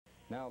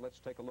Now let's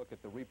take a look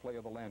at the replay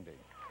of the landing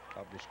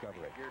of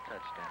Discovery. Your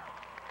touchdown.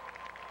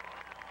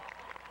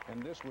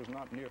 And this was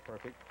not near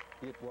perfect.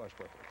 It was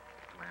perfect.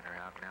 Commander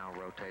Houck now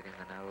rotating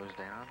the nose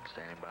down,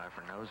 standing by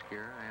for nose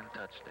gear and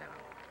touchdown.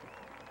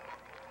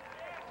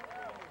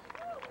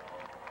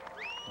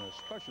 A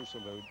special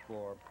salute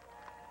for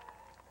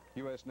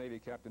U.S.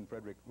 Navy Captain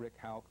Rick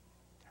Houck.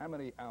 How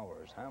many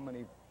hours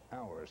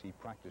he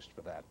practiced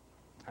for that?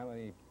 How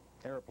many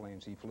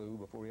airplanes he flew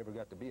before he ever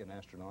got to be an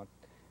astronaut?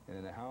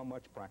 And how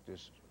much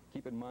practice?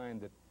 Keep in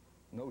mind that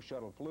no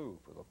shuttle flew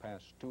for the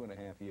past 2.5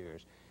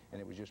 years, and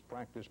it was just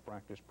practice,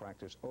 practice,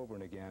 practice over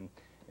and again,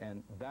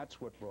 and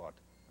that's what brought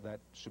that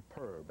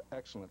superb,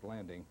 excellent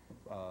landing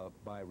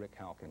by Rick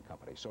Houck and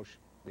company. So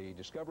the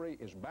Discovery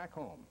is back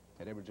home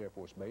at Edwards Air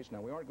Force Base.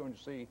 Now, we aren't going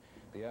to see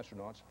the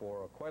astronauts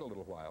for quite a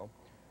little while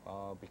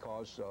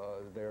because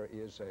there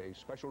is a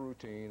special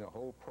routine, a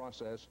whole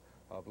process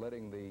of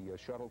letting the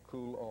shuttle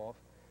cool off,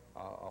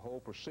 a whole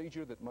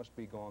procedure that must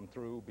be gone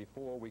through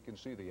before we can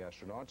see the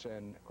astronauts.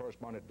 And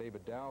correspondent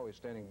David Dow is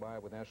standing by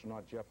with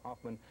astronaut Jeff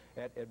Hoffman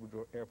at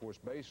Edwards Air Force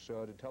Base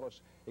to tell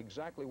us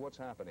exactly what's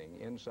happening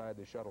inside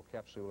the shuttle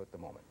capsule at the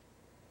moment.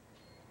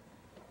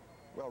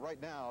 Well,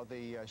 right now,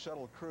 the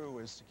shuttle crew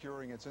is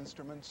securing its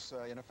instruments,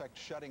 in effect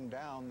shutting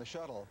down the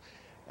shuttle,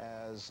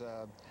 as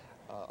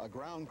a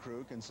ground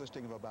crew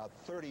consisting of about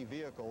 30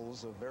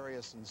 vehicles of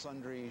various and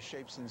sundry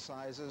shapes and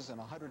sizes and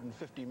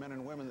 150 men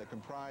and women that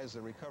comprise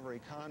the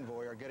recovery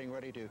convoy are getting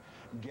ready to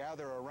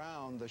gather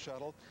around the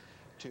shuttle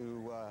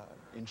to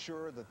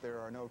ensure that there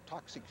are no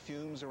toxic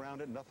fumes around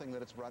it, nothing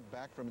that it's brought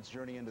back from its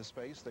journey into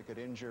space that could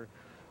injure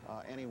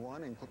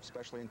anyone,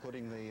 especially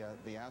including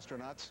the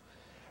astronauts.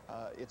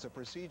 It's a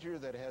procedure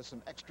that has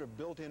some extra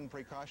built-in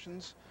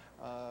precautions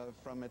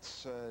from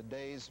its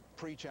days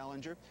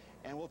pre-Challenger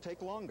and will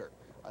take longer.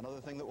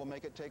 Another thing that will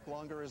make it take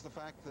longer is the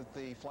fact that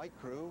the flight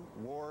crew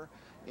wore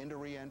into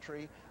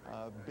re-entry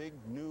big,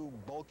 new,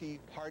 bulky,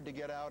 hard to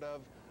get out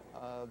of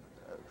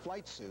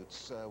flight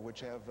suits,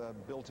 which have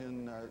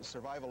built-in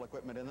survival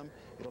equipment in them.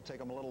 It'll take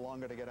them a little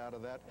longer to get out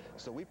of that.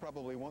 So we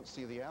probably won't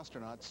see the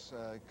astronauts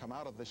come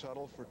out of the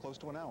shuttle for close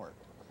to an hour.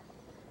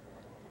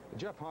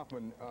 Jeff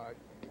Hoffman,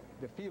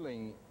 the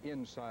feeling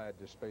inside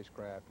the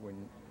spacecraft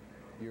when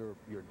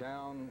you're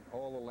down,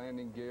 all the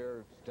landing gear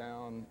is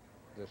down,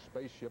 the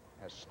spaceship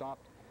has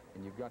stopped,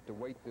 and you've got to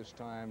wait this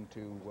time to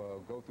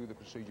go through the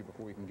procedure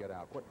before you can get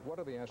out. What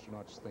are the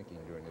astronauts thinking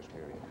during this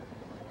period?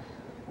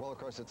 Well, of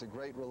course, it's a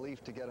great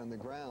relief to get on the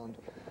ground.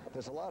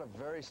 There's a lot of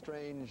very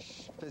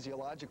strange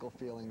physiological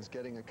feelings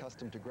getting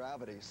accustomed to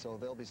gravity, so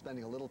they'll be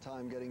spending a little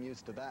time getting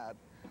used to that.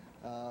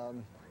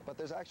 But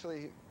there's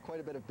actually quite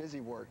a bit of busy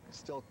work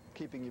still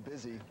keeping you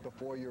busy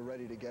before you're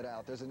ready to get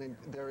out.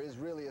 There is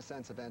really a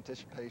sense of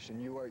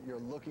anticipation. You're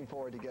looking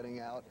forward to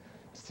getting out,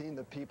 seeing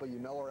the people you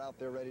know are out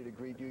there ready to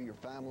greet you, your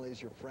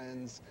families, your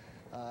friends,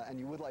 and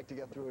you would like to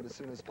get through it as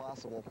soon as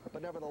possible.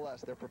 But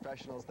nevertheless, they're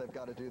professionals. They've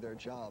got to do their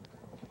job.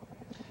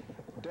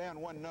 Dan,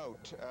 one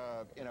note,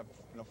 in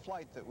a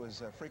flight that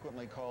was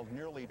frequently called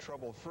nearly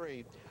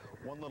trouble-free,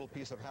 one little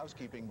piece of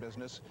housekeeping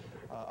business,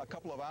 a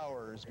couple of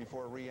hours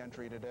before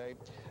re-entry today,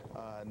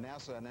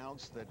 NASA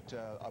announced that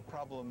a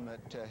problem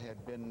that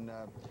had been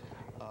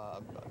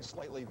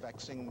slightly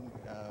vexing,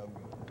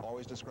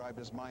 always described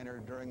as minor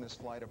during this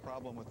flight, a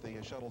problem with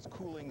the shuttle's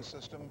cooling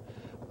system,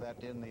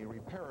 that in the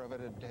repair of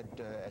it had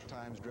at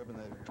times driven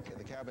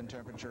the cabin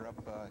temperature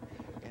up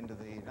into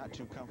the not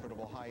too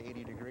comfortable high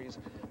 80 degrees,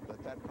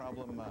 but that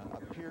problem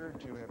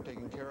appeared to have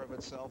taken care of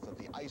itself, that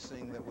the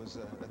icing that was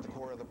at the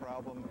core of the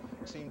problem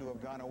seemed to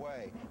have gone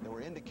away. There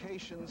were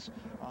indications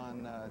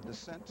on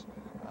descent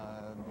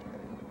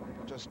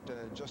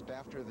just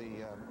after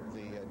the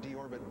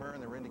deorbit burn.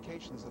 There were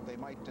indications that they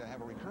might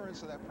have a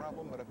recurrence of that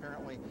problem, but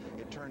apparently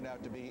it turned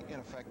out to be, in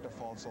effect, a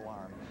false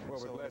alarm. Well,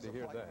 we're glad to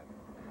hear that.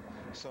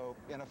 So,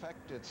 in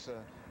effect, it's,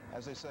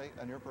 as they say,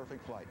 a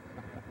near-perfect flight.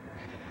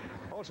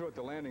 Also at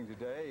the landing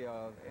today,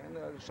 and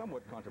a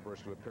somewhat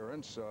controversial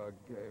appearance,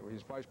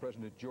 is Vice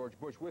President George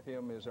Bush. With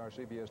him is our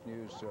CBS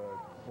News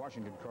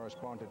Washington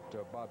correspondent,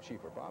 Bob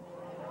Schieffer. Bob?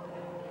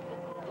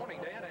 Good morning,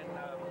 Dan, and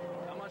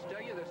I must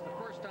tell you, this is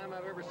the first time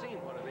I've ever seen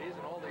one of these.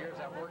 In all the years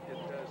I've worked at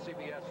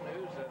CBS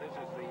News, this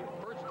is the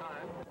first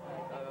time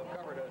I've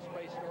covered a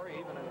space story,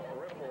 even in a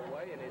peripheral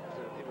way, and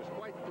it was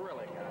quite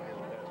thrilling out here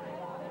in the desert.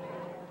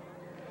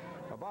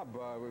 Bob,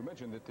 we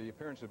mentioned that the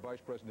appearance of Vice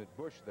President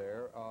Bush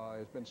there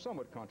has been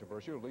somewhat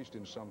controversial, at least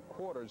in some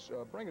quarters.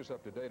 Bring us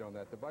up to date on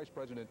that. The Vice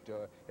President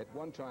at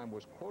one time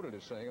was quoted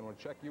as saying, and I want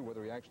to check you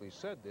whether he actually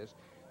said this,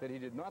 that he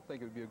did not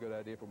think it would be a good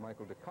idea for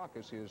Michael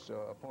Dukakis, his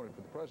opponent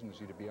for the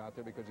presidency, to be out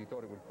there because he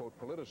thought it would, quote,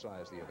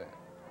 politicize the event.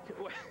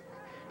 Well,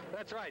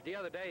 that's right. The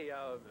other day,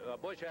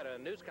 Bush had a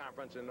news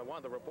conference, and one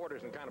of the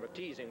reporters, in kind of a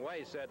teasing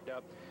way, said,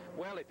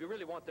 well, if you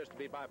really want this to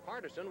be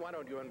bipartisan, why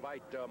don't you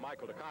invite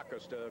Michael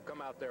Dukakis to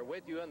come out there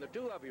with you, and the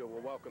two of you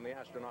will welcome the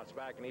astronauts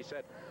back. And he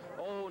said,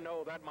 oh,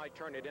 no, that might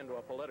turn it into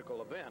a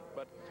political event.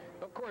 But,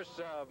 of course,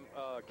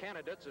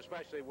 candidates,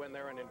 especially when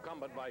they're an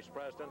incumbent vice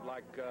president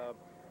like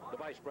the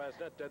Vice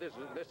President.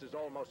 This is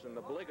almost an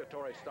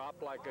obligatory stop,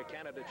 like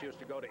candidates used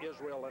to go to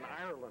Israel and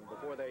Ireland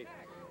before they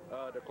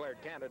declared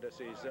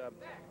candidacies.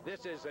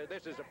 This is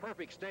a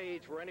perfect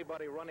stage for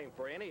anybody running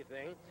for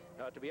anything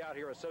to be out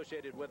here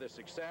associated with a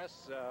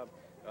success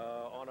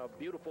on a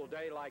beautiful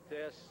day like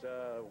this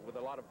with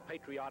a lot of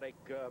patriotic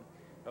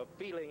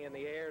feeling in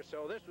the air.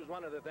 So this was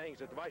one of the things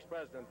that the Vice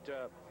President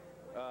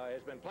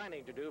has been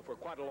planning to do for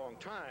quite a long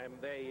time.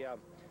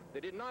 They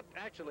did not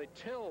actually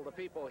tell the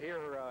people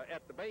here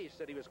at the base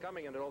that he was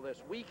coming until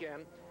this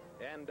weekend,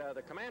 and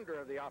the commander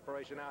of the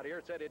operation out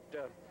here said it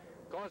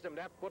caused him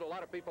to have to put a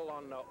lot of people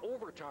on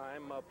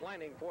overtime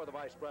planning for the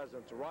Vice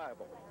President's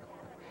arrival.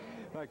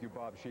 Thank you,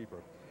 Bob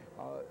Sheeper.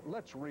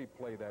 Let's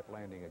replay that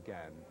landing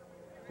again.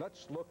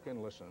 Let's look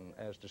and listen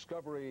as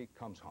Discovery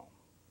comes home.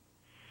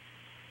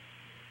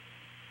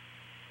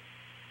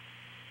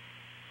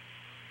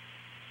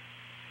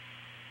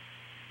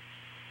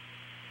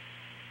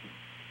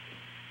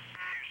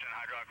 Houston,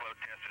 hydraulic load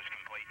test is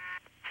complete.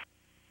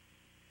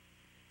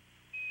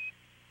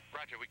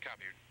 Roger, we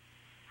copy you.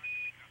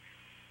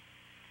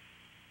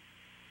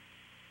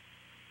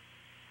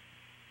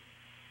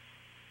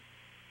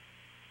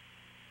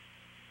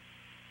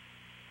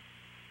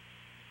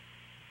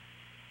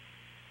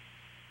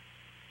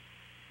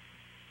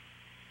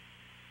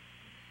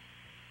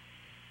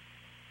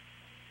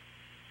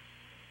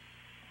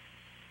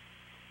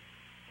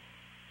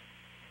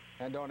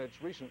 And on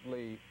its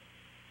recently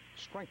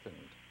strengthened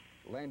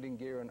landing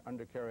gear and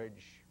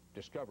undercarriage,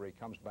 Discovery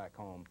comes back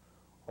home,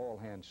 all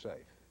hands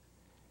safe.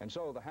 And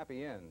so the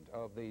happy end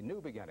of the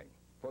new beginning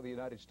for the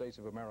United States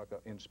of America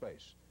in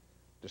space.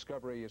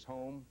 Discovery is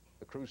home,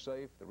 the crew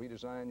safe, the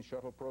redesigned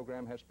shuttle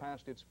program has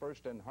passed its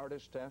first and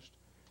hardest test,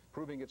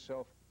 proving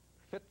itself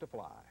fit to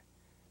fly.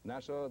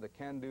 NASA, the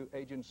can-do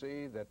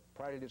agency that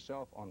prided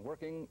itself on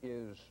working,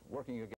 is working again.